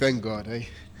Thank God,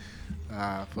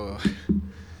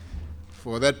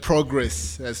 for that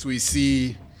progress as we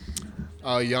see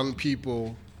our young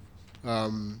people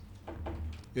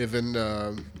even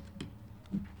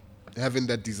having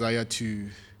that desire to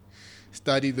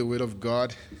study the Word of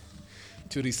God,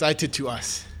 to recite it to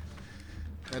us.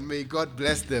 And may God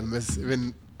bless them as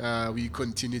even we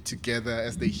continue together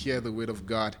as they hear the Word of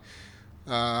God.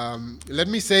 Let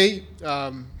me say,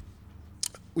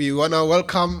 we want to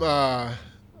welcome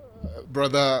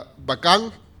Brother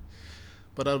Bakang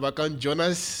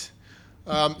Jonas.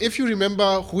 If you remember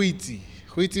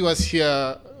Huiti was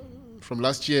here from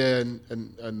last year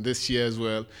and this year as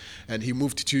well, and he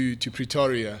moved to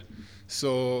Pretoria.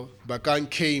 So Bakang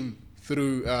came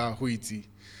through Huiti.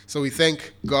 So we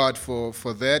thank God for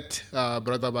that.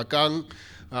 Brother Bakang,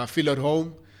 feel at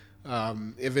home,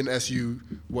 even as you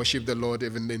worship the Lord,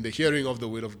 even in the hearing of the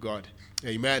Word of God.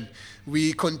 Amen.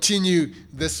 We continue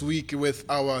this week with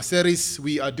our series.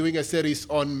 We are doing a series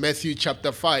on Matthew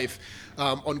chapter 5,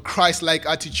 on Christ-like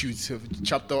attitudes,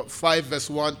 chapter 5, verse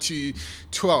 1 to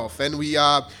 12. And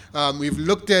we've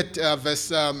looked at verse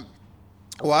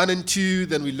 1 and 2,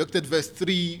 then we looked at verse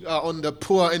 3 on the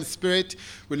poor in spirit.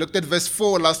 We looked at verse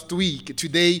 4 last week.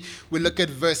 Today we look at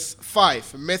verse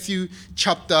 5, Matthew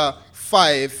chapter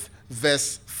 5,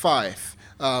 verse 5.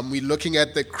 We're looking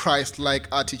at the Christ-like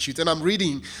attitudes. And I'm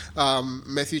reading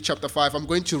Matthew chapter 5. I'm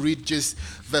going to read just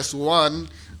verse 1,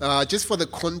 just for the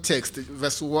context,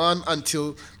 verse 1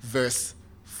 until verse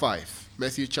 5.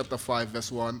 Matthew chapter 5,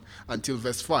 verse 1 until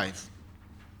verse 5.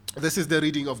 This is the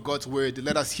reading of God's word.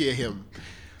 Let us hear him.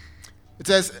 It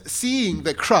says, seeing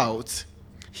the crowds,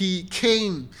 he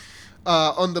came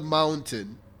on the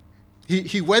mountain.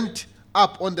 He went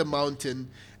up on the mountain,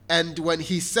 and when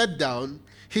he sat down,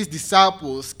 his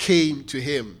disciples came to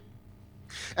him.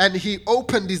 And he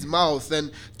opened his mouth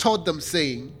and taught them,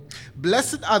 saying,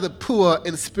 blessed are the poor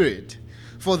in spirit,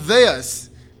 for theirs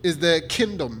is the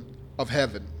kingdom of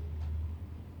heaven.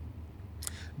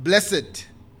 Blessed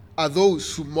are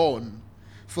those who mourn,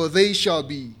 for they shall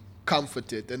be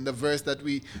comforted. And the verse that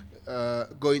we are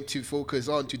going to focus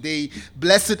on today,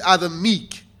 blessed are the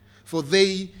meek, for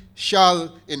they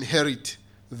shall inherit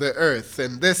the earth.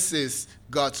 And this is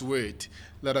God's word.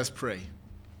 Let us pray.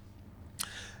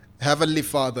 Heavenly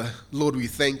Father, Lord, we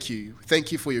thank you.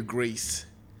 Thank you for your grace.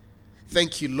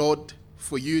 Thank you, Lord,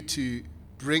 for you to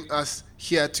bring us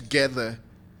here together.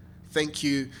 Thank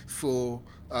you for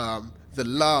the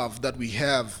love that we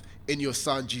have in your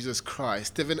Son, Jesus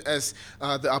Christ. Even as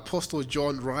the Apostle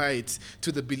John writes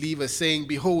to the believers, saying,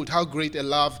 behold, how great a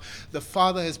love the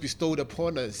Father has bestowed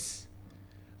upon us,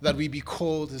 that we be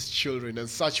called his children, and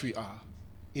such we are.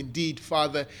 Indeed,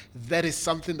 Father, that is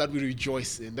something that we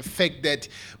rejoice in. The fact that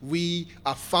we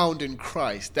are found in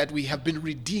Christ, that we have been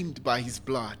redeemed by his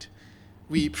blood.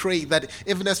 We pray that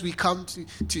even as we come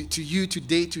to you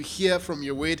today to hear from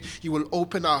your word, you will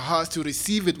open our hearts to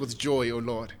receive it with joy, O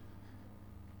Lord.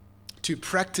 To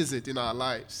practice it in our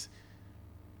lives.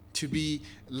 To be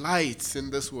lights in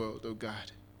this world, O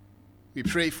God. We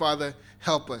pray, Father,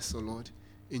 help us, O Lord.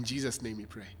 In Jesus' name we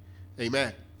pray.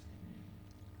 Amen.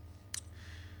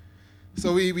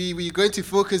 So we're going to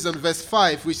focus on verse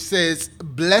 5, which says,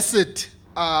 blessed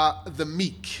are the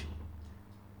meek,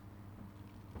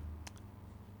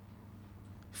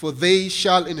 for they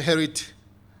shall inherit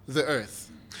the earth.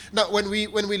 Now, when we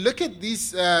look at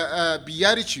these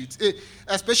Beatitudes,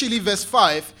 especially verse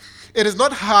 5, it is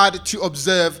not hard to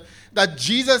observe that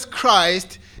Jesus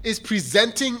Christ is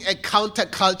presenting a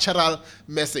countercultural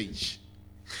message.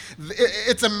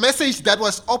 It's a message that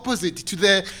was opposite to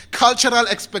the cultural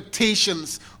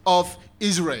expectations of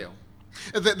Israel.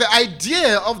 The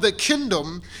idea of the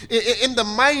kingdom in the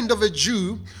mind of a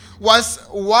Jew was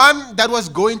one that was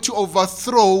going to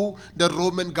overthrow the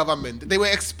Roman government. They were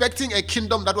expecting a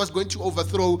kingdom that was going to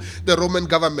overthrow the Roman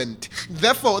government.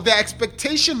 Therefore, their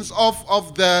expectations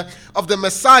of the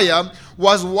Messiah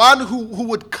was one who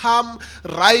would come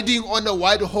riding on a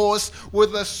white horse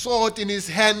with a sword in his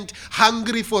hand,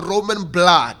 hungry for Roman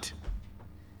blood,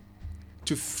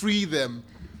 to free them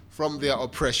from their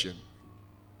oppression.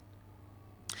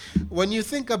 When you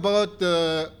think about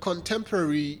the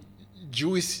contemporary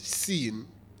Jewish scene,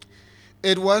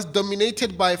 it was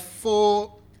dominated by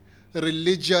four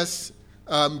religious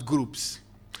groups: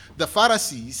 the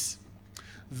Pharisees,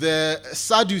 the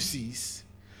Sadducees,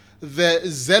 the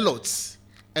Zealots,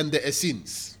 and the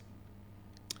Essenes.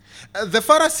 The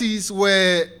Pharisees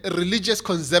were religious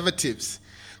conservatives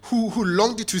who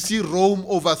longed to see Rome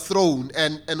overthrown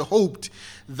and hoped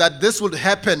that this would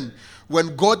happen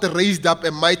when God raised up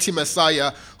a mighty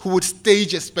Messiah who would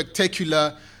stage a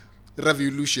spectacular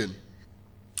revolution.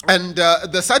 And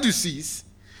the Sadducees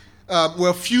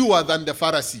were fewer than the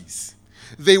Pharisees.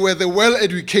 They were the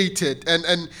well-educated,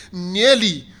 and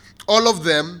nearly all of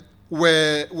them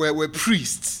were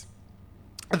priests.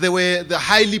 They were the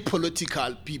highly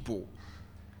political people.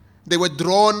 They were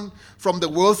drawn from the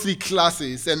wealthy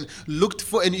classes and looked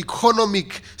for an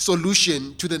economic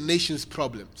solution to the nation's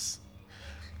problems.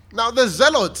 Now, the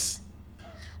Zealots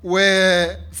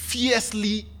were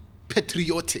fiercely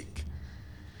patriotic.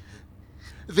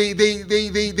 They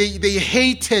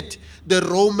hated the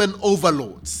Roman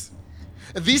overlords.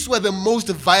 These were the most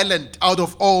violent out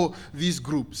of all these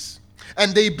groups.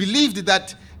 And they believed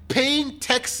that paying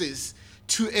taxes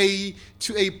to a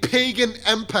pagan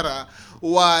emperor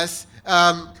was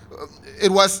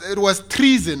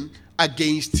treason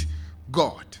against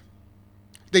God.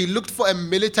 They looked for a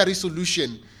military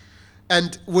solution,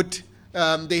 and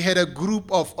they had a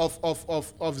group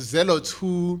of zealots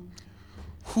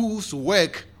whose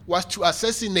work was to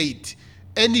assassinate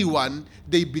anyone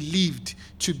they believed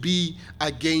to be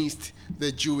against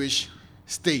the Jewish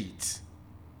state.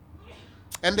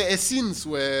 And the Essenes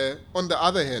were, on the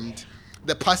other hand,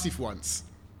 the passive ones.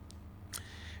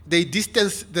 They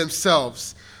distanced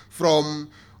themselves from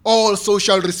all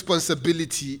social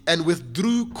responsibility and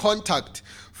withdrew contact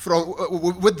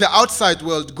with the outside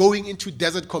world, going into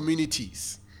desert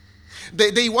communities.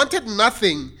 They wanted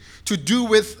nothing to do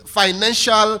with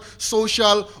financial,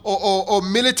 social, or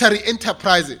military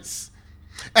enterprises.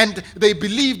 And they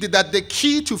believed that the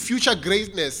key to future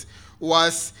greatness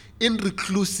was in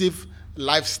reclusive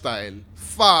lifestyle,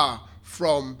 far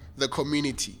from the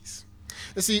communities.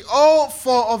 You see, all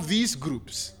four of these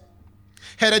groups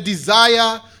had a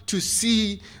desire to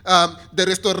see the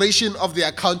restoration of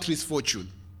their country's fortune.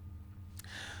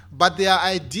 But their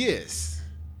ideas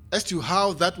as to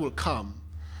how that will come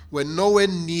were nowhere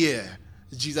near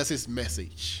Jesus'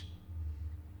 message.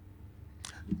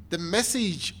 The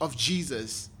message of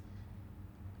Jesus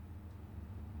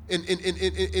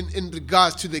in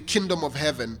regards to the kingdom of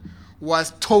heaven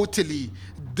was totally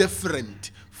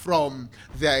different from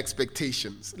their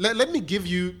expectations. Let me give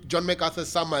you John MacArthur's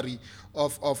summary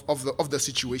of the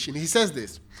situation. He says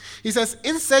this. He says,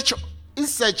 in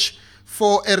search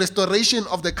for a restoration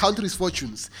of the country's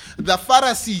fortunes, the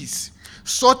Pharisees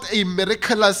sought a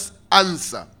miraculous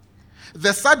answer.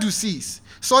 The Sadducees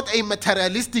sought a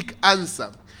materialistic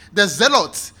answer. The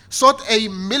Zealots sought a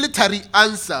military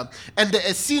answer. And the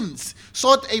Essenes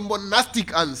sought a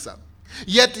monastic answer.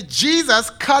 Yet Jesus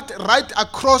cut right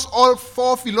across all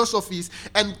four philosophies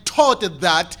and taught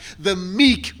that the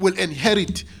meek will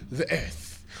inherit the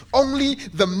earth. Only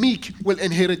the meek will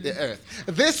inherit the earth.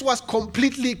 This was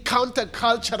completely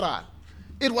countercultural.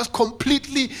 It was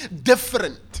completely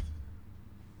different.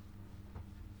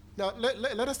 Now,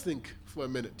 let us think for a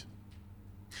minute.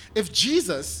 If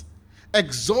Jesus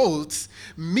exalts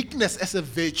meekness as a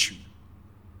virtue,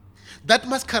 that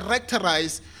must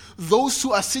characterize those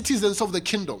who are citizens of the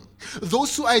kingdom,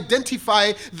 those who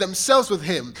identify themselves with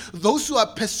him, those who are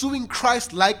pursuing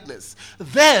Christ-likeness,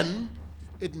 then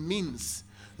it means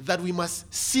that we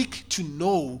must seek to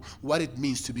know what it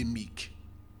means to be meek.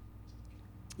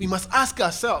 We must ask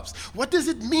ourselves, what does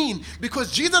it mean?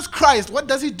 Because Jesus Christ, what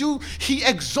does he do? He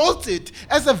exalts it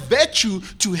as a virtue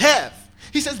to have.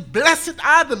 He says, blessed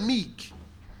are the meek.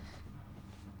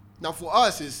 Now for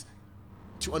us is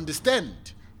to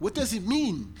understand, what does it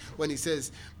mean when he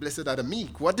says, blessed are the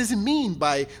meek? What does it mean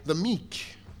by the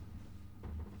meek?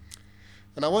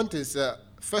 And I want us,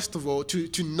 first of all,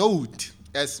 to note,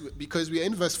 because we are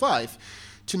in verse 5,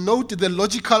 to note the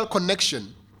logical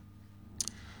connection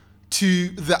to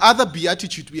the other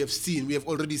beatitude we have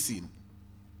already seen.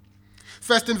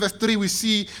 First, in verse 3, we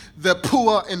see the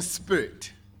poor in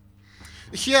spirit.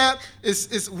 Here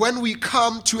is when we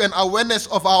come to an awareness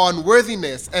of our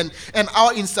unworthiness and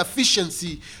our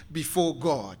insufficiency before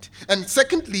God. And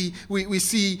secondly, we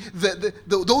see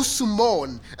those who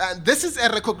mourn. And this is a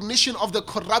recognition of the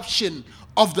corruption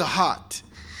of the heart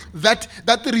that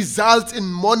results in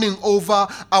mourning over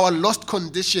our lost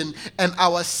condition and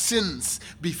our sins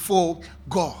before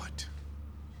God.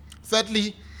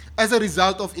 Thirdly, as a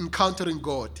result of encountering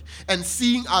God and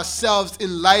seeing ourselves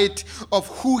in light of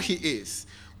who he is,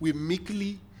 we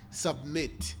meekly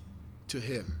submit to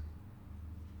him.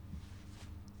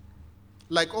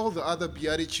 Like all the other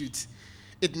beatitudes,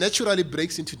 it naturally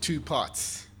breaks into two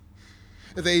parts.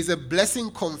 There is a blessing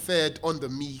conferred on the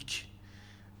meek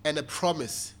and a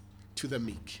promise to the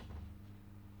meek.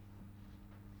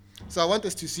 So I want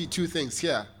us to see two things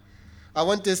here. I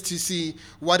want us to see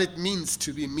what it means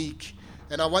to be meek,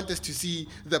 and I want us to see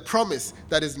the promise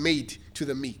that is made to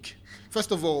the meek.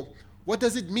 First of all, what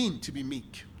does it mean to be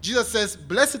meek? Jesus says,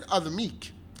 blessed are the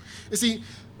meek. You see,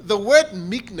 the word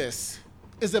meekness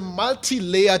is a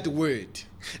multi-layered word.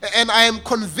 And I am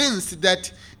convinced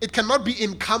that it cannot be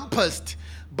encompassed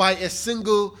by a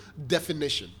single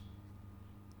definition.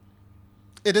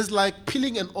 It is like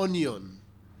peeling an onion.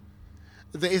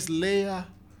 There is layer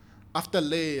after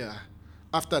layer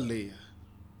after layer.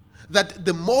 That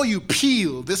the more you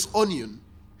peel this onion,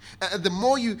 the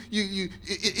more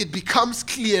it becomes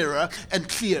clearer and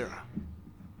clearer.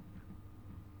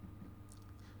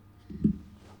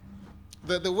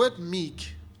 The word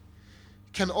meek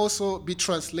can also be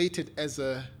translated as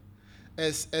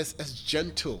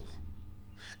gentle,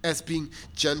 as being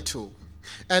gentle.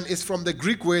 And it's from the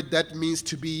Greek word that means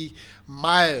to be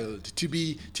mild, to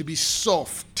be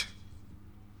soft.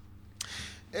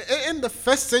 In the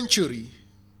first century,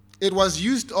 it was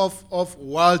used of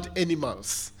wild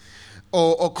animals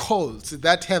or colts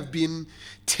that have been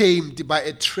tamed by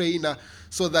a trainer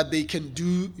so that they can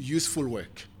do useful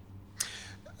work.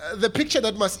 The picture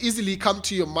that must easily come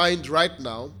to your mind right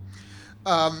now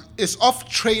is of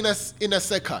trainers in a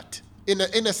circus,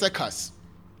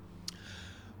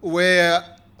 where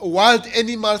wild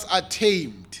animals are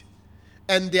tamed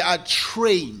and they are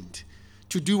trained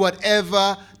to do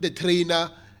whatever the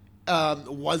trainer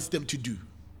wants them to do.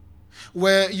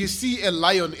 Where you see a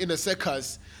lion in a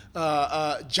circus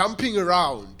jumping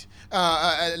around,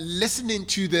 listening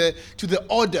to the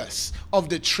orders of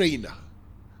the trainer,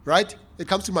 right? It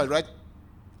comes to mind, right?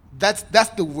 That's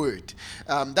the word.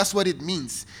 That's what it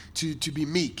means to be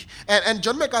meek. And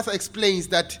John MacArthur explains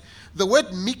that the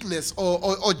word meekness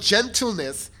or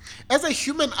gentleness, as a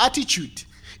human attitude,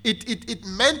 it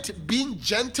meant being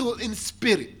gentle in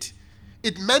spirit.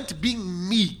 It meant being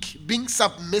meek, being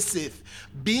submissive,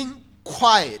 being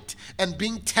quiet, and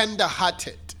being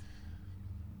tender-hearted.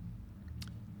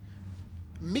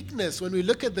 Meekness, when we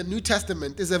look at the New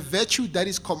Testament, is a virtue that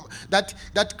is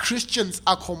that Christians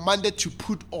are commanded to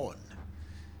put on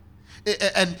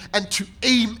and to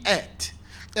aim at.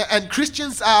 And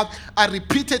Christians are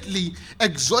repeatedly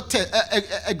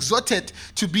exhorted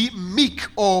to be meek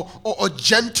or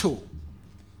gentle.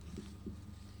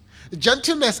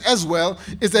 Gentleness as well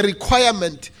is a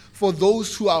requirement for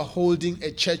those who are holding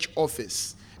a church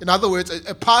office. In other words,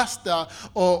 a pastor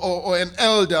or an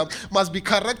elder must be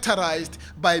characterized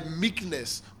by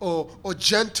meekness or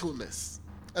gentleness.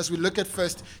 As we look at 1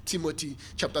 Timothy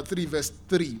chapter 3, verse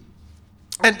 3.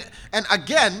 And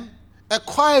again, a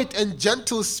quiet and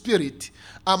gentle spirit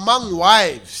among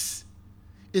wives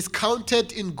is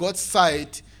counted in God's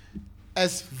sight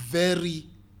as very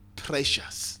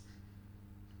precious.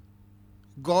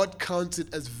 God counts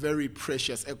it as very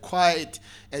precious, a quiet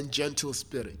and gentle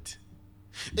spirit.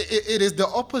 It is the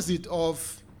opposite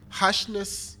of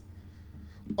harshness,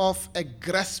 of a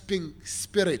grasping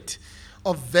spirit,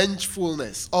 of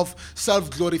vengefulness, of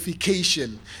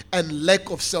self-glorification, and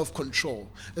lack of self-control.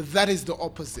 That is the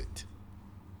opposite.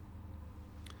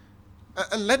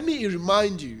 And let me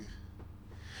remind you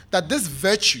that this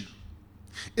virtue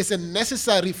is a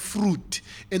necessary fruit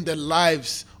in the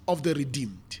lives of the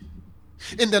redeemed.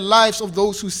 In the lives of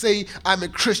those who say, I'm a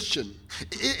Christian.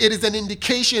 It is an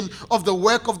indication of the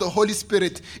work of the Holy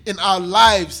Spirit in our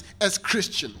lives as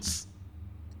Christians.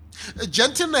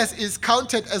 Gentleness is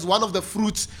counted as one of the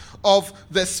fruits of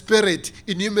the Spirit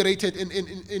enumerated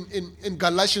in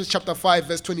Galatians chapter 5,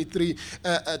 verse 23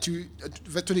 to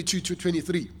verse 22 to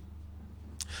 23.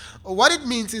 What it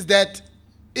means is that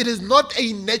it is not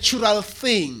a natural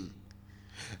thing,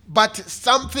 but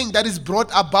something that is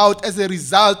brought about as a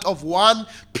result of one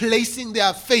placing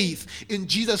their faith in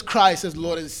Jesus Christ as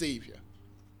Lord and Savior.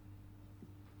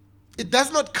 It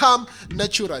does not come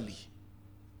naturally.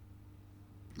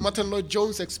 Martin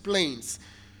Lloyd-Jones explains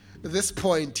this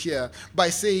point here by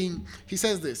saying, he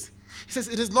says this, he says,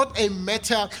 it is not a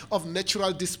matter of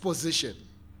natural disposition,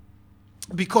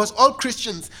 because all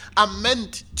Christians are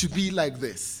meant to be like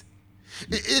this.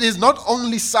 It is not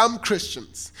only some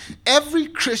Christians. Every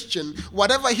Christian,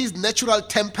 whatever his natural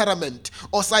temperament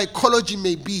or psychology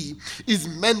may be, is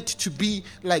meant to be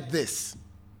like this.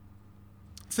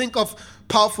 Think of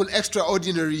powerful,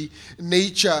 extraordinary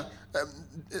nature,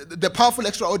 the powerful,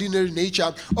 extraordinary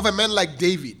nature of a man like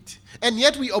David. And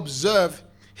yet we observe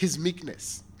his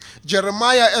meekness.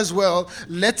 Jeremiah as well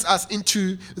lets us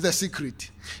into the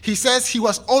secret. He says he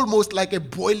was almost like a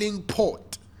boiling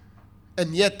pot,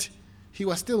 and yet he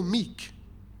was still meek.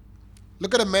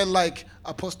 Look at a man like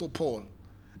Apostle Paul,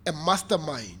 a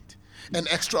mastermind, an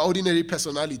extraordinary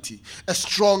personality, a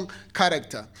strong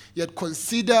character, yet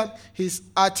consider his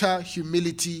utter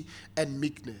humility and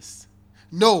meekness.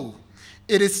 No,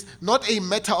 it is not a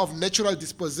matter of natural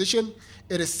disposition.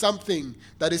 It is something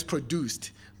that is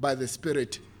produced by the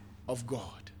Spirit of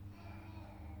God.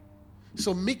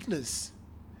 So meekness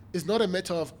is not a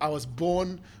matter of I was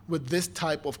born with this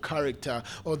type of character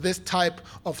or this type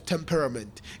of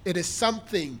temperament. It is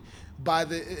something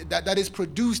that is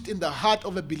produced in the heart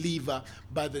of a believer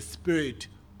by the Spirit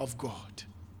of God.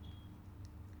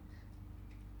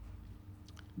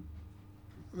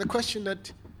 The question that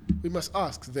we must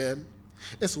ask then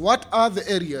is, what are the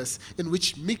areas in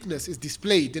which meekness is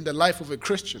displayed in the life of a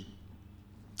Christian?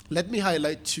 Let me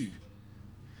highlight two.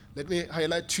 Let me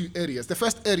highlight two areas. The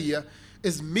first area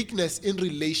is meekness in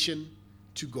relation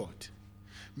to God.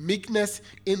 Meekness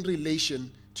in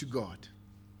relation to God.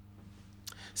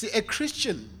 See, a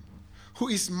Christian who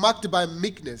is marked by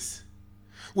meekness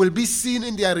will be seen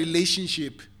in their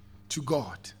relationship to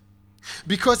God.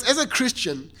 Because as a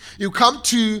Christian, you come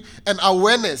to an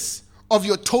awareness of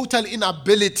your total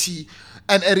inability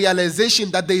and a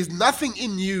realization that there is nothing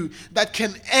in you that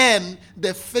can earn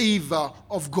the favor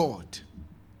of God.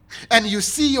 And you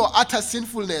see your utter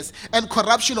sinfulness and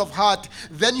corruption of heart,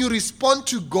 then you respond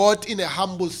to God in a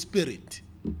humble spirit.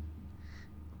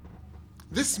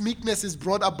 This meekness is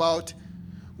brought about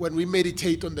when we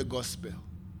meditate on the gospel,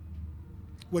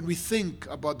 when we think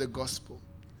about the gospel.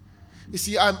 You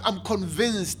see, I'm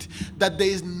convinced that there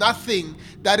is nothing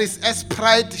that is as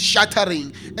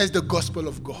pride-shattering as the gospel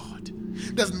of God.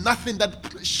 There's nothing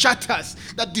that shatters,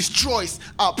 that destroys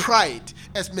our pride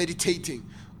as meditating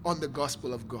on the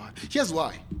gospel of God. Here's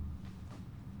why.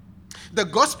 The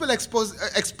gospel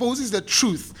exposes the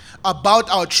truth about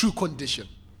our true condition.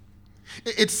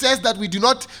 It says that we do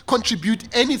not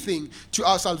contribute anything to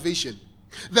our salvation.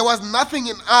 There was nothing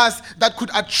in us that could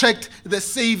attract the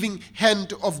saving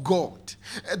hand of God.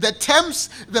 The terms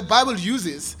the Bible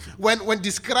uses when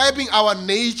describing our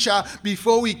nature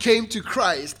before we came to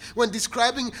Christ, when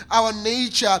describing our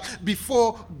nature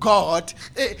before God,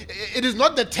 it is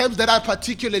not the terms that are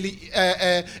particularly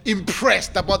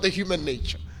impressed about the human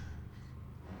nature.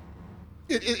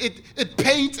 It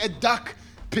paints a dark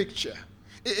picture.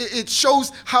 It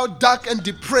shows how dark and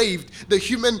depraved the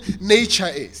human nature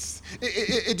is.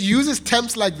 It uses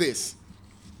terms like this.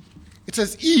 It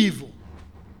says evil,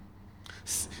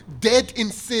 dead in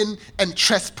sin and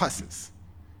trespasses,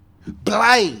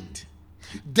 blind,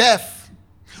 deaf,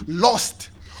 lost,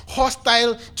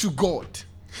 hostile to God,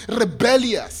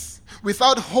 rebellious,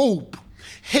 without hope,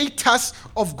 haters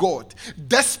of God,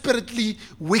 desperately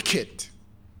wicked.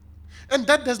 And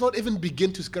that does not even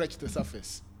begin to scratch the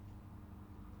surface.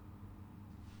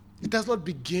 It does not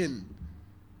begin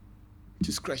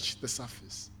to scratch the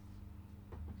surface.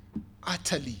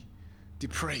 Utterly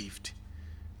depraved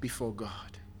before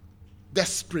God.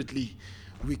 Desperately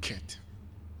wicked.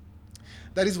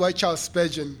 That is why Charles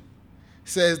Spurgeon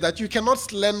says that you cannot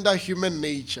slander human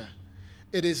nature.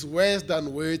 It is worse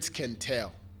than words can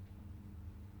tell.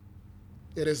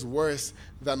 It is worse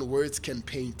than words can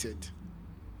paint it.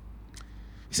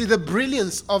 You see, the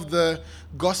brilliance of the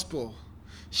gospel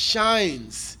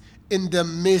shines in the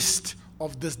midst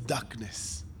of this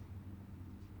darkness.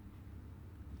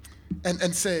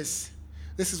 And says,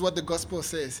 this is what the gospel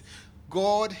says,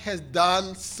 God has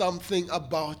done something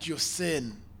about your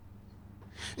sin.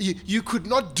 You could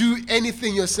not do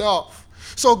anything yourself.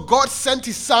 So God sent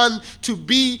his son to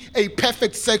be a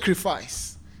perfect sacrifice.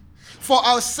 For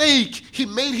our sake, he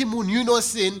made him who knew no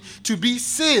sin to be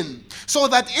sin, so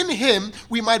that in him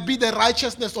we might be the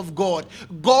righteousness of God.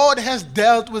 God has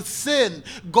dealt with sin.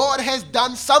 God has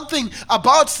done something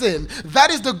about sin.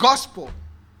 That is the gospel.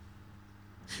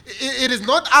 It is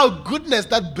not our goodness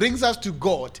that brings us to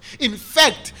God. In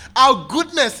fact, our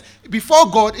goodness before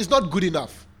God is not good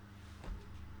enough.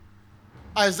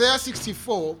 Isaiah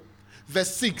 64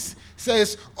 verse 6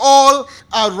 says, all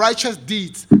our righteous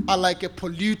deeds are like a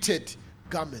polluted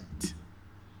garment.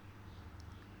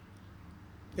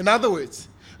 In other words,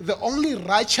 the only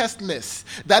righteousness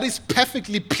that is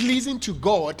perfectly pleasing to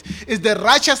God is the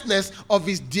righteousness of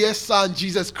his dear son,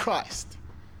 Jesus Christ.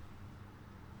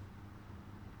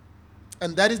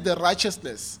 And that is the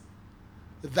righteousness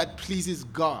that pleases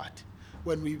God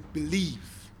when we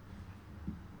believe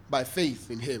by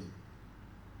faith in him.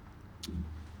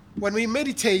 When we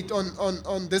meditate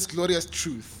on this glorious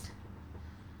truth,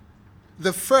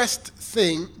 the first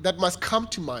thing that must come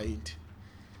to mind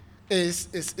is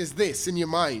this in your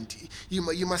mind.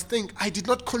 You must think, I did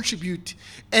not contribute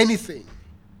anything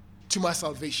to my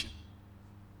salvation.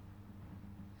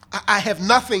 I have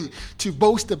nothing to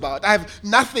boast about. I have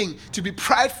nothing to be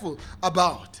prideful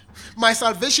about. My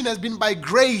salvation has been by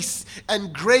grace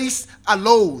and grace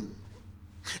alone.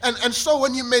 And so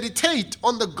when you meditate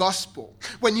on the gospel,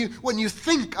 when you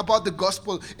think about the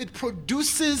gospel, it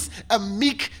produces a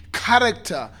meek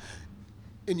character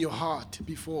in your heart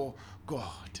before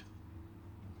God.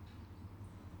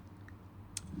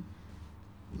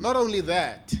 Not only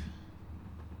that,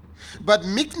 but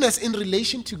meekness in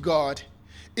relation to God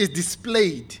is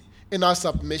displayed in our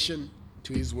submission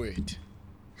to His word.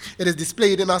 It is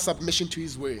displayed in our submission to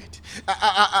His word.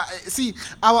 See,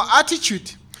 our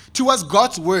attitude towards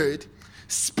God's word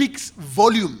speaks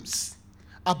volumes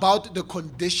about the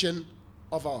condition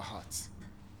of our hearts.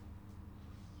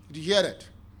 Did you hear that?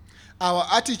 Our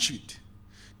attitude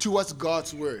towards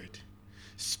God's word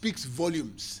speaks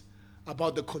volumes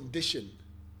about the condition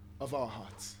of our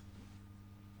hearts.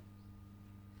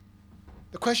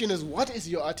 The question is, what is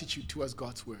your attitude towards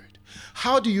God's word?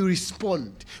 How do you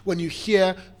respond when you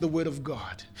hear the word of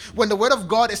God? When the word of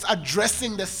God is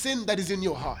addressing the sin that is in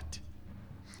your heart?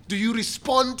 Do you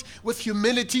respond with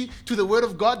humility to the word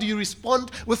of God? Do you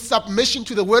respond with submission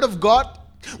to the word of God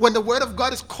when the word of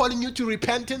God is calling you to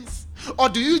repentance? Or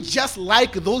do you just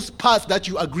like those parts that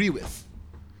you agree with?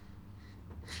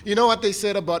 You know what they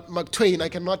said about Mark Twain?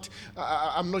 I'm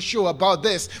not sure about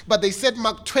this, but they said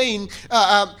Mark Twain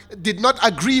did not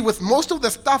agree with most of the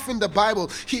stuff in the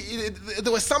Bible.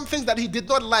 There were some things that he did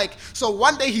not like. So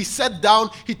one day he sat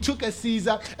down, he took a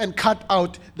scissor and cut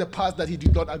out the parts that he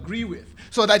did not agree with,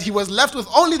 so that he was left with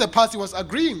only the parts he was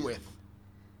agreeing with.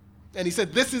 And he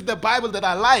said, "This is the Bible that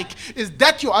I like." Is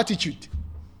that your attitude?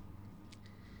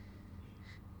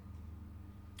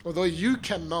 Although you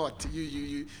cannot,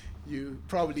 you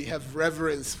probably have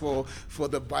reverence for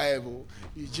the Bible.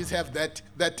 You just have that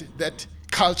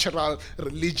cultural,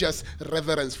 religious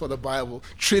reverence for the Bible,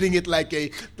 treating it like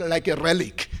a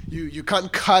relic. You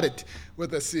can't cut it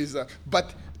with a scissor.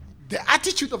 But the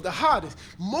attitude of the heart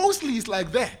mostly is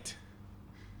like that.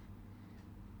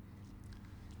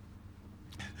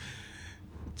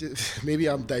 Maybe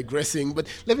I'm digressing, but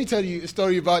let me tell you a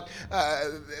story about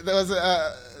there was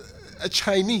a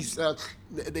Chinese.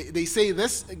 They say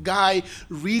this guy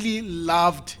really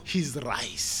loved his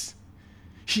rice.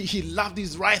 He loved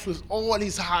his rice with all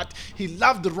his heart. He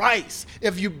loved the rice.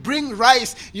 If you bring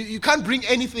rice, you can't bring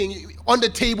anything on the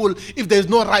table if there's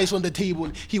no rice on the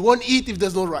table. He won't eat if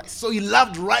there's no rice. So he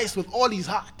loved rice with all his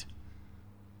heart.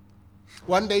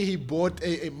 One day he bought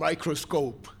a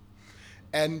microscope,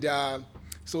 and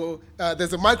so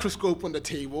there's a microscope on the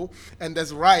table, and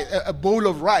there's rice, a bowl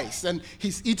of rice, and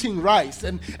he's eating rice.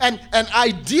 And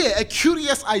a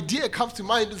curious idea comes to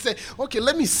mind and say, okay,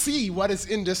 let me see what is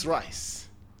in this rice.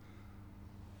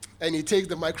 And he takes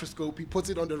the microscope, he puts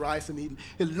it on the rice, and he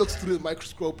looks through the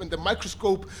microscope, and the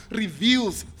microscope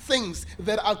reveals things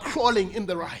that are crawling in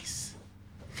the rice.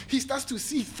 He starts to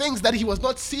see things that he was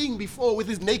not seeing before with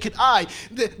his naked eye.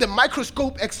 The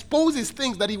microscope exposes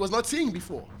things that he was not seeing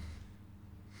before.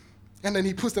 And then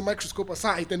he puts the microscope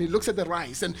aside, and he looks at the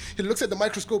rice, and he looks at the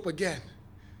microscope again.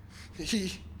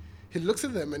 He looks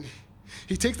at them, and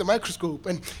he takes the microscope,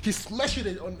 and he smashes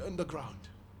it on the ground.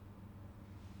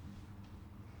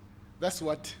 That's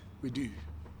what we do.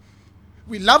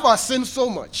 We love our sin so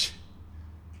much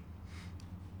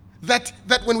that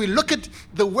when we look at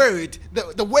the word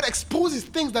exposes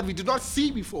things that we did not see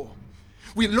before.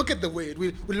 We look at the word,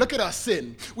 we look at our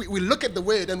sin, we look at the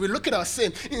word, and we look at our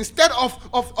sin. Instead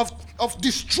of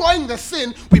destroying the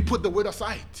sin, we put the word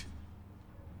aside.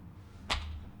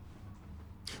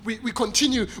 We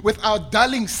continue with our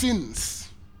darling sins.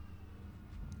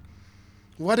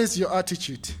 What is your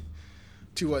attitude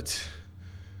towards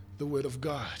the word of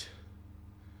God?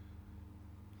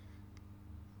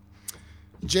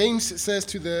 James says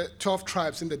to the 12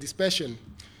 tribes in the dispersion,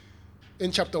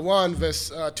 in chapter 1,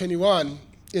 verse 21,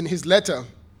 in his letter,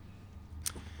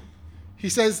 he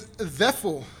says,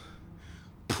 "Therefore,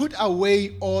 put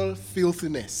away all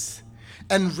filthiness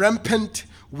and rampant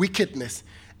wickedness,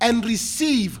 and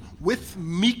receive with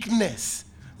meekness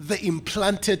the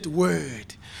implanted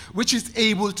word, which is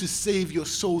able to save your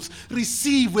souls."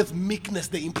 Receive with meekness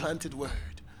the implanted word.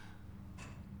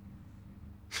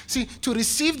 See, to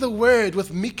receive the word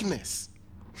with meekness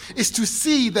is to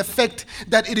see the fact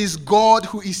that it is God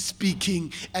who is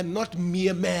speaking and not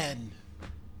mere man.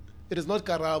 It is not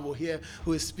Karabo here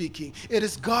who is speaking. It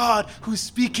is God who is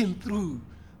speaking through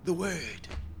the word.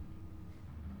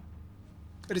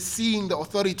 It is seeing the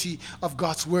authority of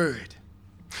God's word.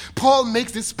 Paul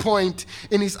makes this point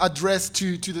in his address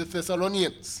to the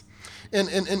Thessalonians.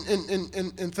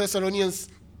 In Thessalonians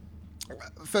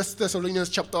First Thessalonians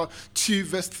chapter 2,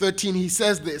 verse 13, he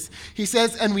says this. He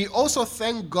says, and we also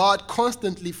thank God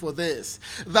constantly for this,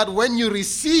 that when you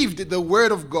received the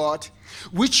word of God,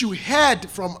 which you heard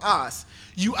from us,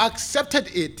 you accepted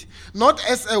it, not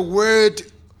as the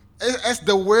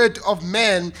word of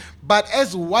man, but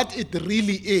as what it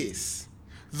really is,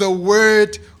 the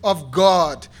word of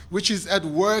God, which is at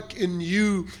work in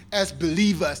you as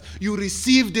believers. You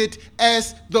received it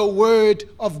as the word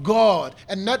of God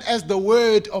and not as the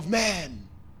word of man.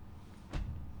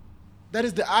 That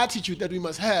is the attitude that we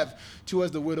must have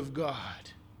towards the word of God.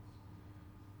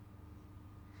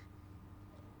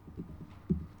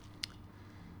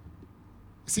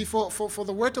 See, for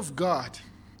the word of God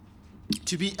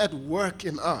to be at work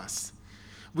in us,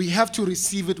 we have to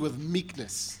receive it with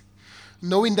meekness,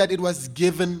 knowing that it was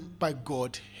given by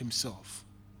God himself.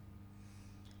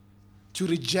 To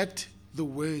reject the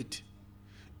word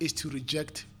is to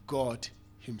reject God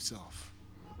himself.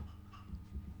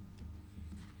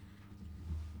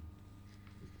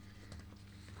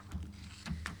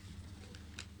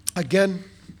 Again,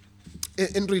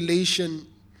 in relation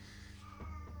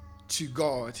to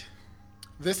God,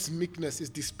 this meekness is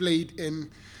displayed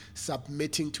in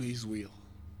submitting to his will.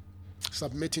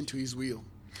 Submitting to his will.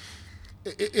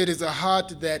 It is a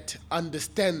heart that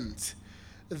understands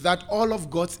that all of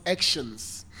God's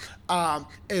actions are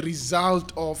a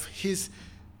result of his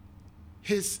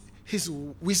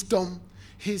wisdom,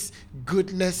 his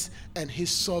goodness, and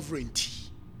his sovereignty.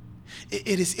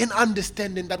 It is in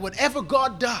understanding that whatever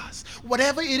God does,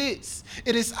 whatever it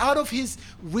is out of his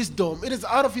wisdom, it is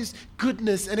out of his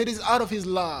goodness, and it is out of his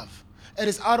love. It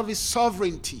is out of his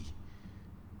sovereignty.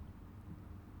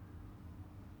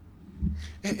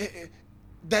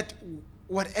 That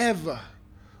whatever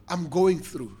I'm going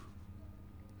through,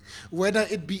 whether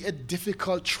it be a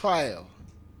difficult trial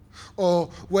or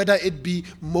whether it be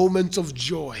moments of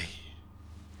joy,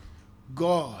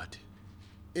 God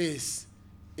is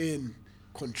in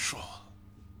control.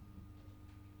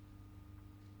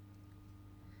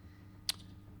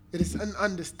 It is an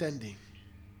understanding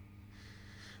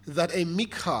that a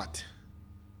meek heart,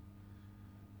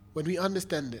 when we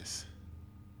understand this,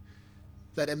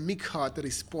 that a meek heart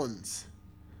responds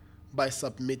by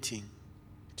submitting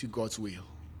to God's will.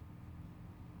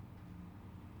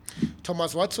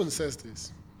 Thomas Watson says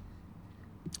this.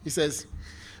 He says,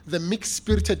 the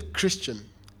meek-spirited Christian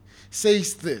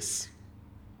says this: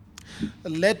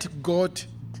 let God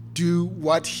do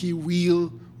what he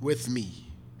will with me.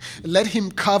 Let him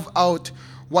carve out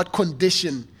what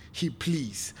condition he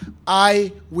please.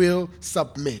 I will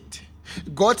submit.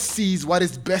 God sees what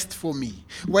is best for me,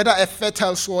 whether a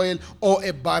fertile soil or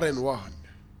a barren one.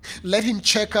 Let him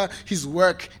checker his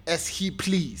work as he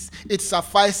please. It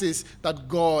suffices that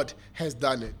God has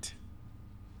done it.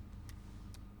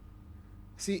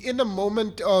 See, in a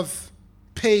moment of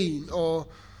pain or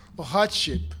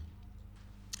hardship,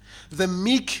 the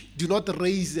meek do not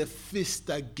raise a fist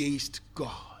against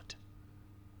God,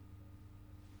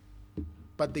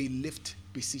 but they lift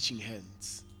beseeching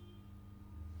hands.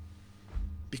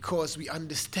 Because we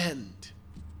understand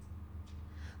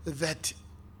that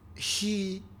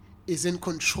he is in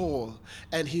control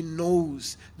and he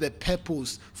knows the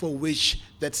purpose for which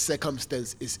that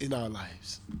circumstance is in our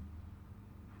lives.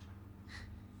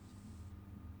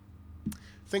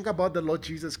 Think about the Lord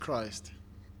Jesus Christ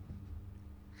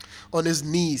on his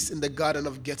knees in the Garden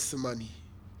of Gethsemane,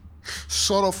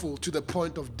 sorrowful to the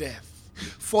point of death,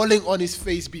 falling on his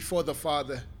face before the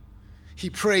Father. He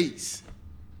prays,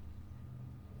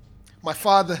 my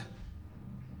Father,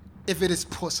 if it is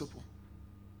possible,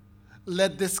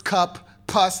 let this cup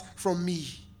pass from me.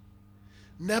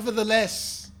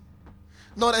 Nevertheless,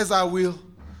 not as I will,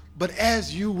 but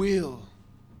as you will.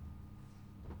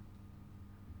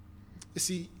 You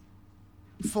see,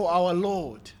 for our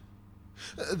Lord,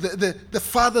 the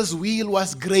Father's will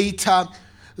was greater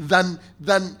than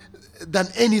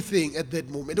anything at that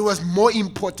moment. It was more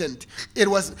important. It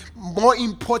was more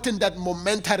important than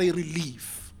momentary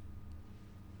relief.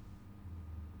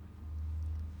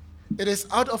 It is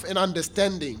out of an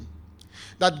understanding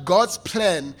that God's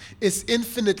plan is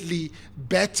infinitely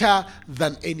better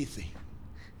than anything.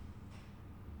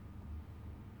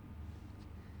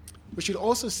 We should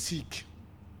also seek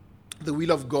the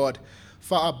will of God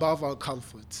far above our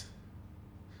comfort,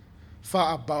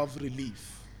 far above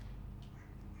relief.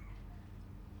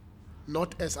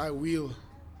 Not as I will,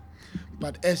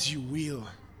 but as you will,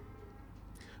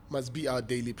 must be our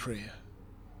daily prayer.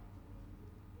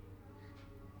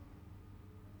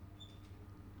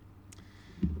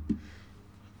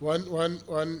 One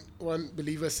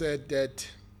believer said that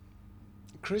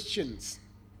Christians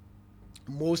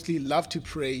mostly love to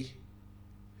pray,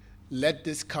 "Let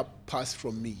this cup pass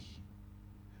from me."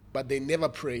 But they never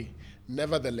pray,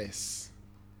 "Nevertheless,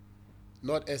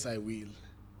 not as I will,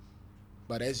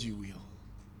 but as you will."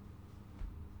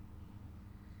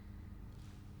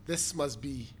 This must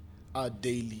be our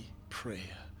daily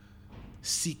prayer,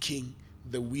 seeking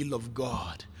the will of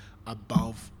God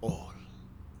above all.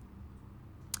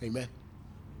 Amen.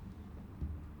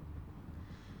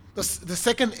 The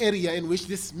second area in which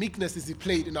this meekness is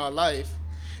displayed in our life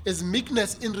is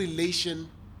meekness in relation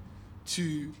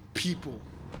to people.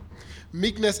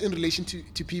 Meekness in relation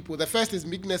to people. The first is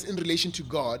meekness in relation to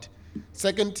God.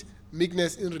 Second,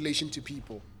 meekness in relation to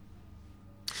people.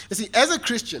 You see, as a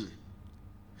Christian,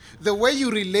 the way you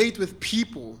relate with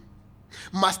people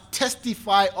must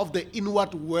testify of the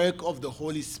inward work of the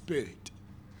Holy Spirit.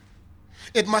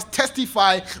 It must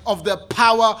testify of the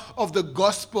power of the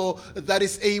gospel that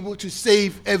is able to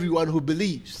save everyone who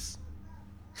believes.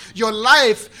 Your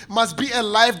life must be a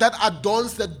life that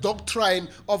adorns the doctrine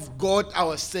of God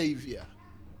our Savior.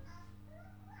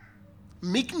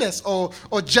 Meekness or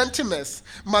gentleness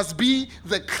must be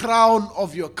the crown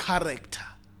of your character.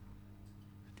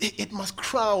 It must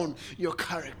crown your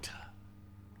character.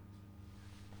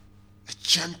 A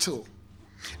gentle,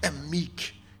 a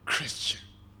meek Christian.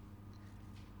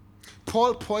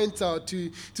 Paul points out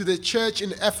to the church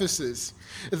in Ephesus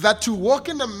that to walk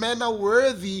in a manner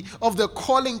worthy of the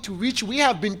calling to which we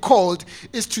have been called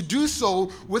is to do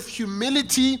so with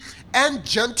humility and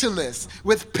gentleness,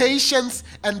 with patience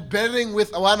and bearing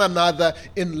with one another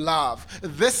in love.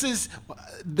 This is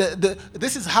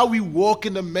how we walk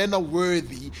in a manner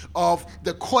worthy of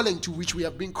the calling to which we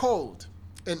have been called.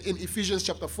 And in Ephesians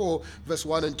chapter 4, verse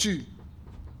 1 and 2.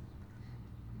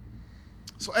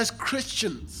 So as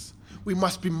Christians, we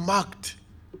must be marked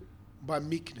by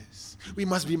meekness. We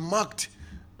must be marked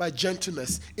by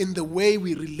gentleness in the way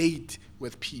we relate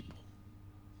with people.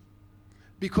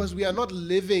 Because we are not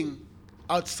living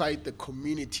outside the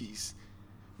communities.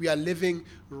 We are living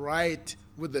right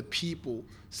with the people,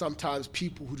 sometimes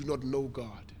people who do not know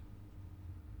God.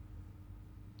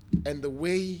 And the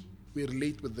way we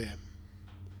relate with them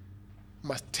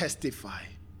must testify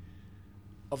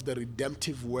of the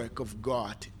redemptive work of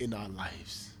God in our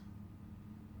lives.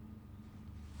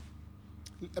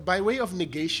 By way of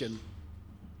negation,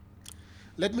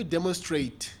 let me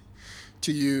demonstrate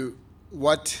to you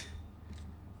what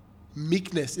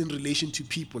meekness in relation to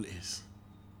people is.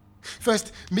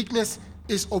 First, meekness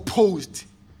is opposed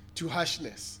to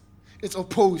harshness. It's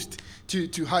opposed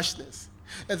to harshness.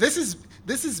 And this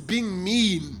is being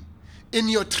mean in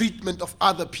your treatment of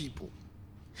other people.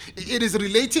 It is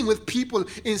relating with people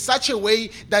in such a way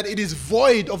that it is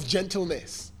void of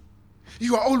gentleness.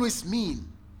 You are always mean.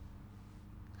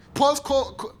 Paul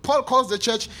calls the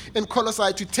church in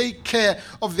Colossae to take care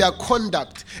of their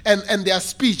conduct and their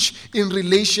speech in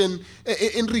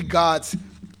regards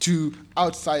to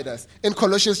outsiders. In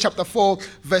Colossians chapter 4,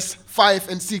 verse 5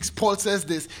 and 6, Paul says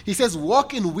this. He says,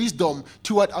 "Walk in wisdom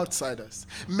toward outsiders,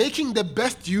 making the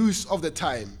best use of the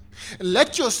time.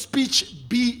 Let your speech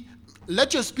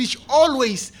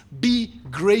always be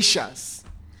gracious,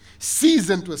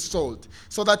 seasoned with salt,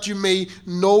 so that you may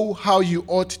know how you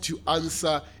ought to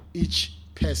answer each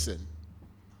person."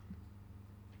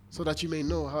 So that you may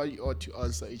know how you ought to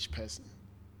answer each person.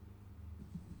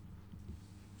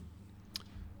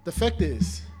 The fact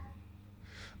is,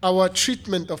 our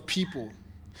treatment of people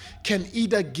can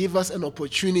either give us an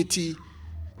opportunity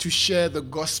to share the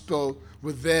gospel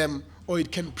with them, or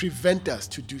it can prevent us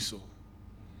to do so.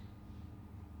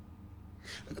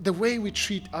 The way we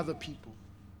treat other people.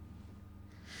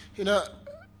 You know,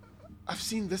 I've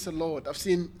seen this a lot. I've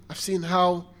seen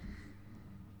how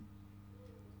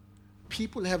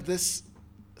people have this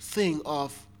thing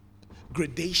of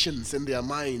gradations in their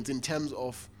minds in terms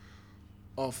of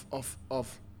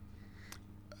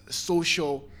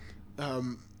social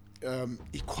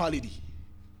equality.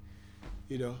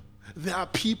 You know, there are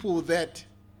people that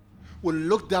will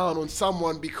look down on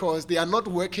someone because they are not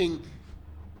working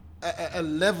a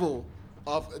level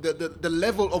of the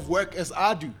level of work as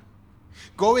I do.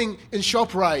 Going in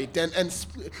ShopRite and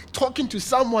talking to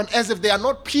someone as if they are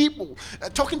not people,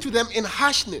 talking to them in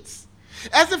harshness,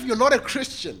 as if you're not a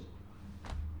Christian.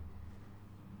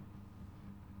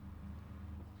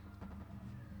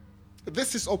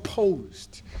 This is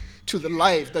opposed to the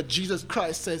life that Jesus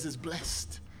Christ says is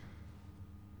blessed.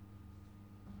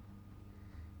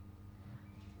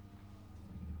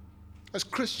 As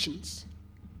Christians,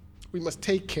 we must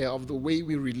take care of the way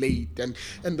we relate and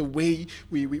the way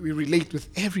we relate with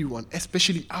everyone,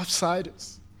 especially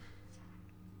outsiders.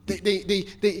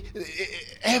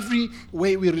 Every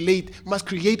way we relate must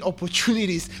create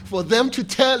opportunities for them to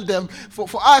tell them, for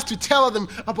us to tell them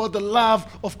about the love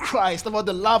of Christ, about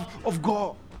the love of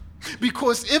God.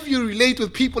 Because if you relate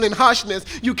with people in harshness,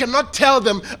 you cannot tell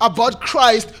them about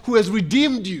Christ who has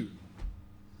redeemed you.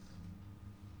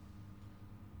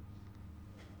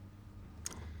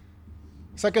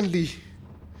 Secondly,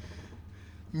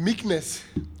 meekness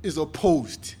is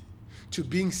opposed to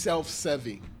being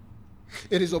self-serving.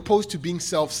 It is opposed to being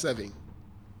self-serving.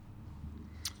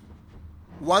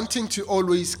 Wanting to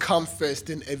always come first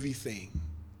in everything.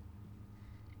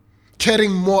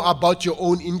 Caring more about your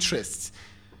own interests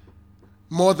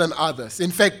more than others.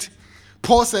 In fact,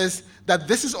 Paul says that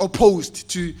this is opposed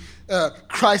to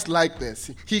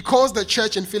Christ-likeness. He calls the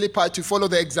church in Philippi to follow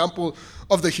the example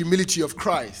of the humility of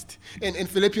Christ. In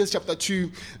Philippians chapter 2,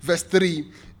 verse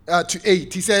 3 to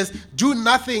 8, he says, "Do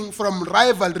nothing from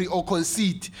rivalry or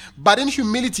conceit, but in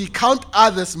humility count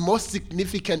others more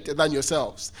significant than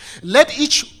yourselves. Let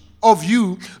each of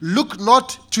you look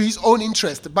not to his own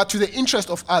interest, but to the interest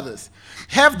of others.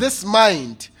 Have this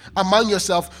mind among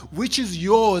yourself, which is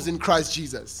yours in Christ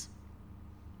Jesus,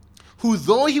 who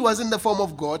though he was in the form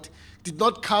of God, did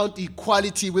not count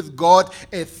equality with God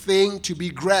a thing to be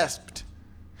grasped,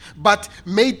 but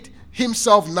made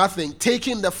himself nothing,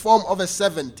 taking the form of a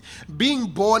servant, being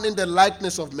born in the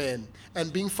likeness of men,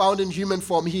 and being found in human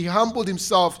form, he humbled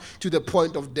himself to the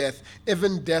point of death,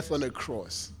 even death on a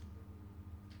cross."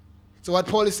 So what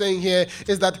Paul is saying here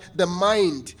is that the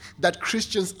mind that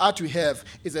Christians are to have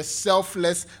is a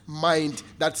selfless mind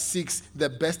that seeks the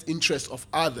best interest of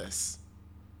others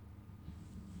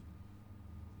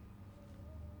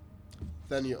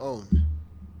than your own.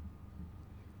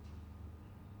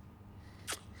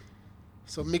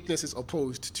 So meekness is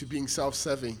opposed to being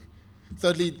self-serving.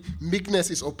 Thirdly,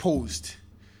 meekness is opposed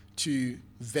to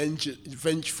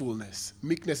vengefulness.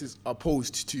 Meekness is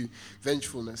opposed to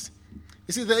vengefulness.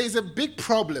 You see, there is a big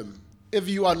problem if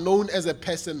you are known as a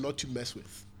person not to mess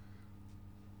with.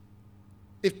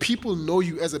 If people know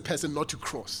you as a person not to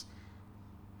cross.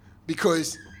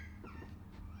 Because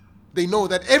they know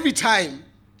that every time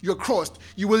you're crossed,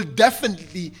 you will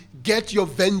definitely get your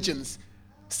vengeance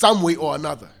some way or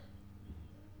another.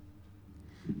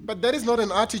 But that is not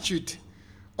an attitude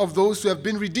of those who have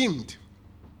been redeemed,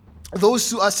 those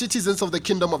who are citizens of the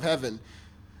kingdom of heaven.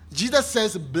 Jesus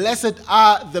says, "Blessed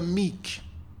are the meek."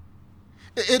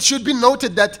 It should be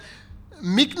noted that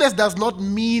meekness does not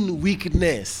mean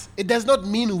weakness. It does not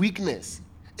mean weakness.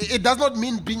 It does not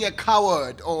mean being a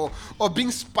coward or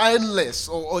being spineless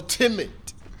or timid.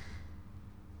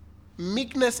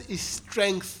 Meekness is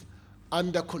strength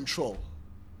under control.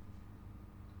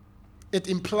 It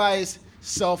implies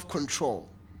self-control.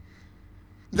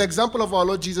 The example of our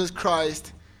Lord Jesus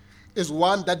Christ is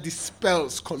one that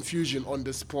dispels confusion on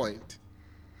this point.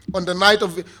 On the night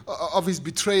of his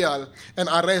betrayal and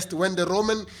arrest, when the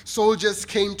Roman soldiers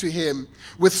came to him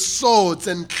with swords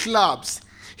and clubs,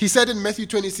 he said in Matthew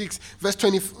 26, verse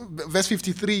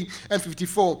 53 and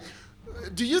 54,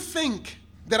 "Do you think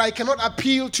that I cannot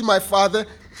appeal to my Father,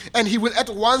 and he will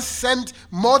at once send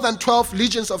more than 12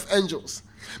 legions of angels?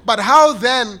 But how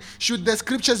then should the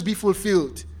scriptures be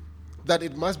fulfilled, that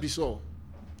it must be so?"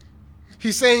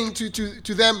 He's saying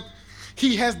to them,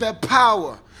 he has the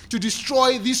power to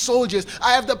destroy these soldiers.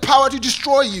 I have the power to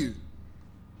destroy you.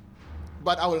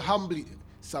 But I will humbly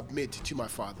submit to my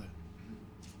Father.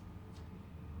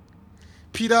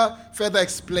 Peter further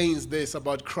explains this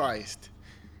about Christ.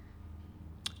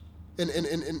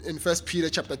 In 1 Peter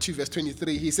chapter 2, verse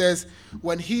 23, he says,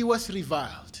 "When he was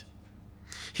reviled,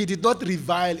 he did not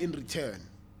revile in return.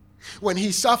 When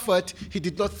he suffered, he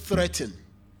did not threaten,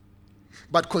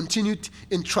 but continued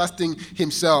entrusting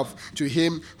himself to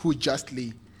him who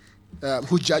judges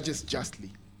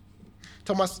justly."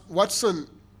 Thomas Watson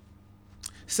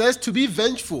says to be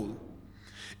vengeful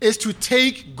is to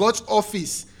take God's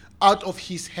office out of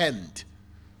his hand,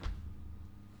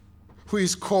 who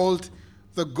is called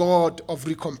the God of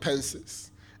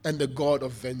recompenses and the God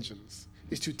of vengeance.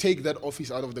 Is to take that office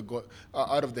out of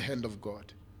the hand of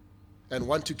God and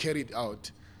want to carry it out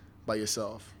by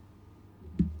yourself.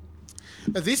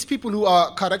 These people who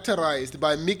are characterized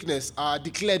by meekness are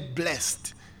declared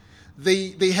blessed.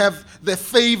 They have the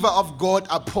favor of God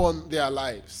upon their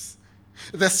lives.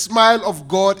 The smile of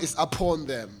God is upon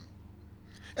them.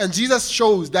 And Jesus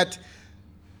shows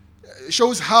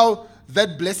how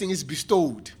that blessing is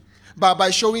bestowed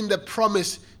by showing the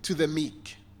promise to the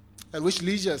meek. And which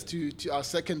leads us to our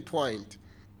second point,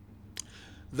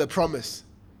 the promise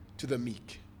to the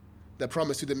meek. The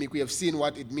promise to the meek. We have seen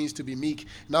what it means to be meek.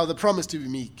 Now the promise to be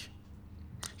meek.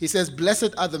 He says,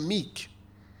 "Blessed are the meek,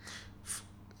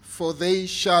 for they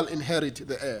shall inherit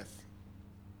the earth.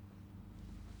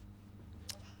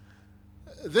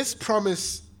 This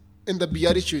promise in the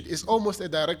Beatitude is almost a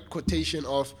direct quotation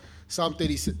of Psalm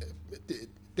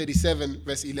 37,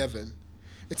 verse 11.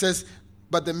 It says,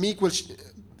 but the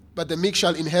meek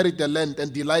shall inherit the land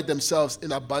and delight themselves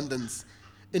in abundance,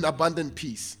 in abundant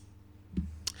peace.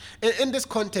 In this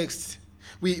context,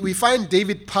 we find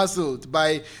David puzzled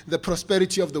by the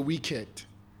prosperity of the wicked.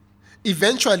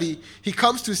 Eventually, he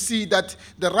comes to see that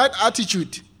the right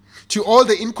attitude to all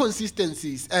the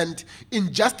inconsistencies and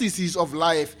injustices of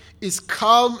life is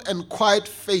calm and quiet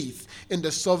faith in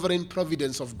the sovereign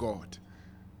providence of God.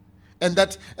 And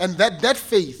that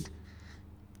faith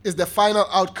is the final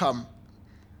outcome.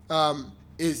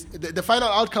 The final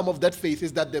outcome of that faith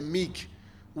is that the meek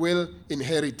will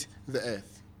inherit the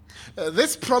earth.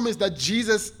 This promise that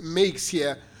Jesus makes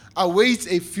here awaits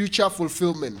a future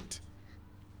fulfillment.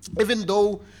 Even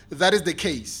though that is the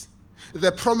case,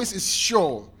 the promise is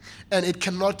sure and it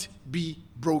cannot be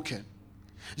broken.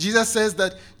 Jesus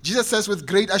says with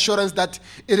great assurance that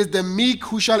it is the meek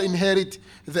who shall inherit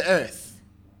the earth.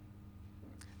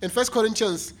 In 1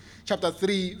 Corinthians chapter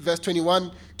 3, verse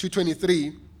 21 to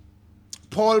 23,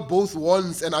 Paul both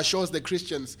warns and assures the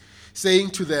Christians, saying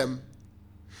to them,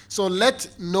 so let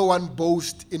no one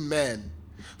boast in man,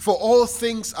 for all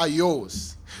things are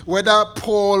yours, whether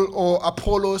Paul or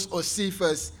Apollos or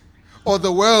Cephas, or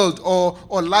the world,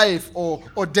 or life,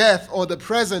 or death, or the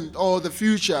present, or the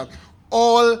future,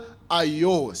 all are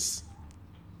yours.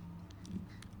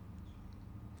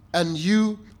 And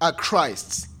you are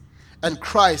Christ's, and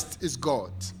Christ is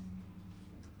God.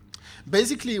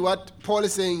 Basically, what Paul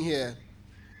is saying here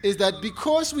is that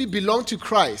because we belong to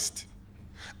Christ,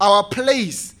 our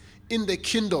place in the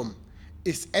kingdom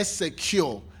is as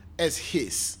secure as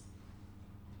his.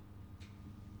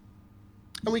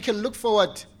 And we can look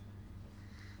forward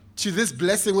to this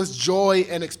blessing with joy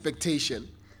and expectation.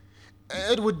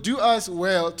 It would do us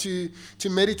well to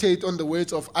meditate on the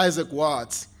words of Isaac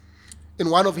Watts. In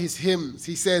one of his hymns,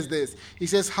 he says this. He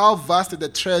says, how vast is the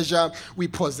treasure we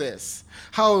possess.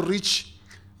 How rich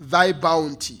thy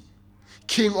bounty,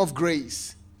 King of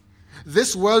grace.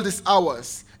 This world is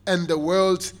ours, and the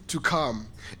world to come.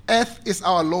 Earth is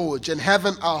our lodge, and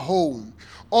heaven our home.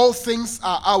 All things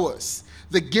are ours,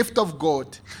 the gift of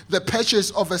God, the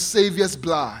purchase of a Savior's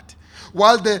blood.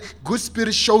 While the good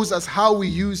Spirit shows us how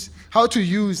to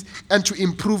use and to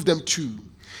improve them too.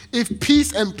 If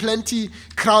peace and plenty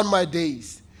crown my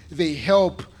days, they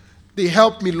help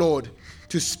me, Lord,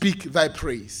 to speak thy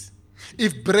praise.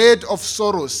 If bread of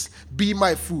sorrows be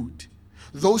my food,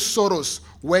 those sorrows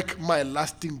work my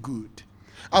lasting good.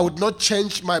 I would not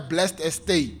change my blessed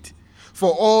estate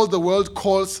for all the world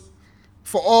calls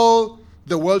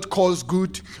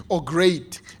good or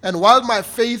great. And while my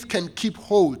faith can keep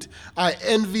hold, I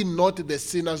envy not the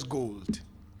sinner's gold.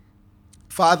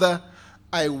 Father,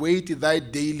 I wait thy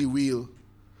daily will,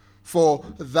 for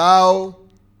thou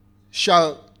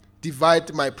shalt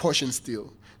divide my portion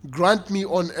still. Grant me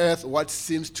on earth what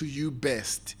seems to you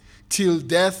best, till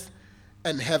death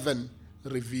and heaven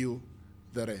reveal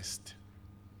the rest.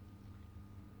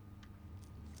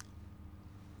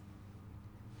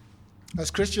 As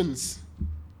Christians,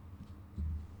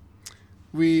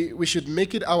 we should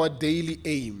make it our daily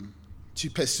aim to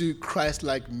pursue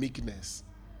Christ-like meekness.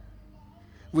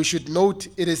 We should note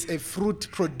it is a fruit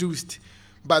produced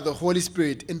by the Holy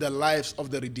Spirit in the lives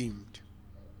of the redeemed.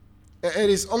 It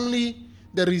is only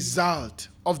the result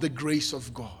of the grace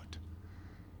of God.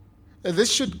 And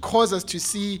this should cause us to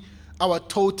see our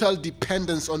total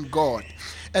dependence on God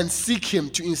and seek him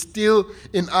to instill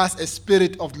in us a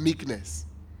spirit of meekness.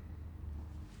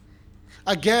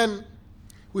 Again,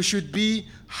 we should be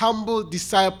humble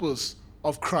disciples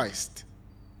of Christ.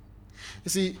 You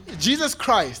see, Jesus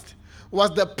Christ was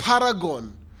the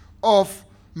paragon of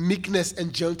meekness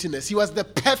and gentleness. He was the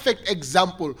perfect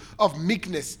example of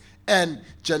meekness and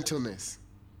gentleness.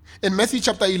 In Matthew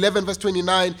chapter 11, verse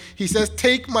 29, he says,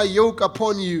 take my yoke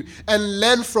upon you and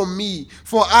learn from me,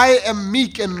 for I am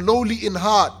meek and lowly in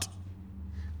heart,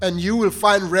 and you will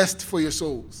find rest for your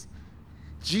souls.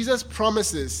 Jesus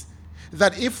promises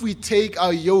that if we take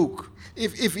our yoke,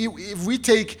 if we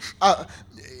take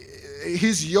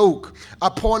his yoke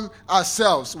upon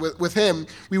ourselves with him,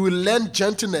 we will learn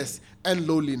gentleness and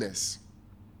lowliness.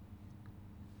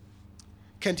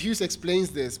 Kent Hughes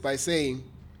explains this by saying,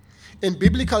 in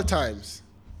biblical times,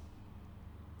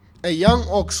 a young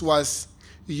ox was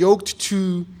yoked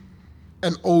to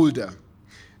an older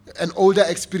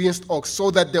experienced ox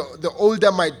so that the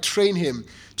older might train him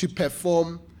to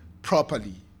perform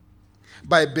properly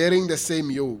by bearing the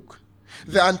same yoke.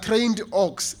 The untrained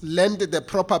ox learned the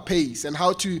proper pace and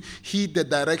how to heed the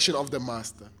direction of the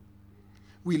master.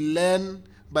 We learn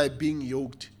by being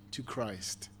yoked to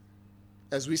Christ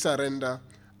as we surrender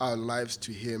our lives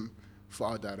to him for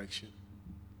our direction.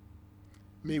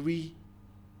 May we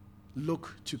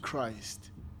look to Christ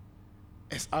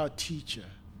as our teacher.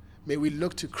 May we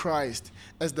look to Christ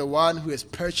as the one who has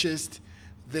purchased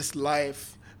this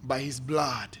life by his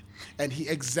blood, and he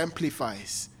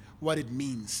exemplifies what it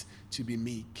means to be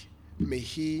meek. May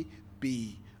he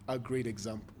be a great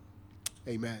example.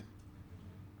 Amen.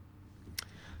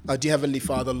 Our dear Heavenly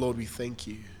Father, Lord, we thank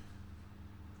you.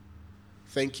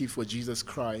 Thank you for Jesus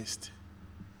Christ,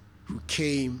 who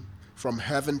came from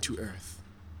heaven to earth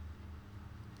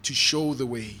to show the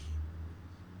way.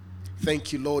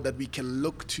 Thank you, Lord, that we can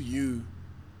look to you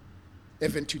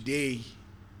even today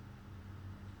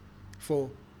for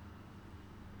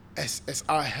as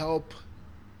our help,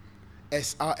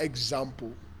 as our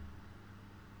example.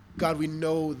 God, we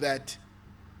know that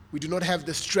we do not have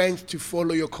the strength to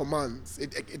follow your commands.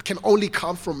 It can only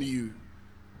come from you.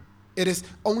 It is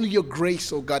only your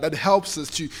grace, oh God, that helps us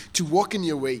to walk in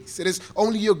your ways. It is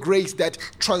only your grace that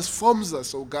transforms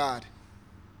us, oh God,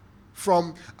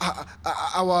 from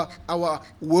our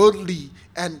worldly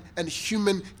and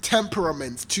human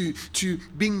temperaments to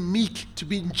being meek, to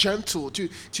being gentle, to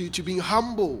being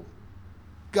humble.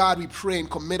 God, we pray and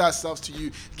commit ourselves to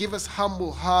you. Give us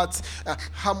humble hearts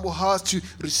to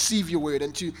receive your word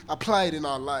and to apply it in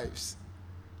our lives.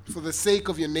 For the sake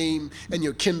of your name and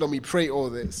your kingdom, we pray all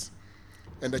this.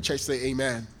 And the church say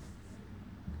amen.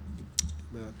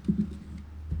 Amen.